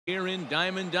Here in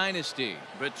Diamond Dynasty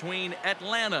between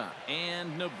Atlanta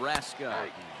and Nebraska.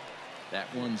 That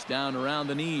one's down around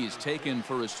the knees, taken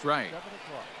for a strike.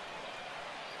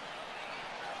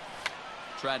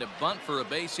 Try to bunt for a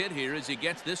base hit here as he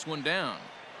gets this one down.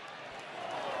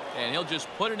 And he'll just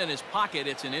put it in his pocket.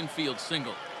 It's an infield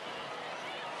single.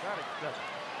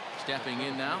 Stepping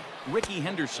in now, Ricky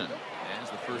Henderson, as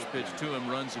the first pitch to him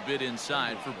runs a bit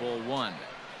inside for ball one.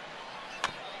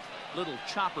 Little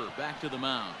chopper back to the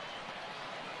mound.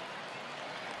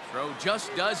 Throw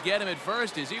just does get him at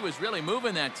first as he was really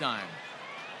moving that time.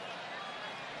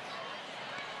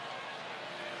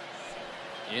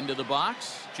 Into the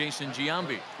box, Jason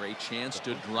Giambi. Great chance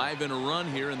to drive in a run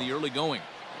here in the early going.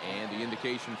 And the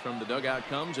indication from the dugout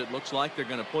comes, it looks like they're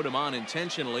going to put him on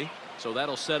intentionally. So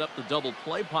that'll set up the double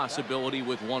play possibility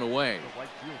with one away.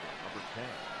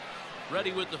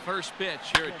 Ready with the first pitch.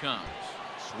 Here it comes.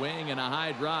 Swing and a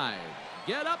high drive.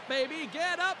 Get up, baby.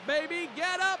 Get up, baby.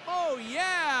 Get up. Oh,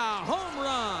 yeah.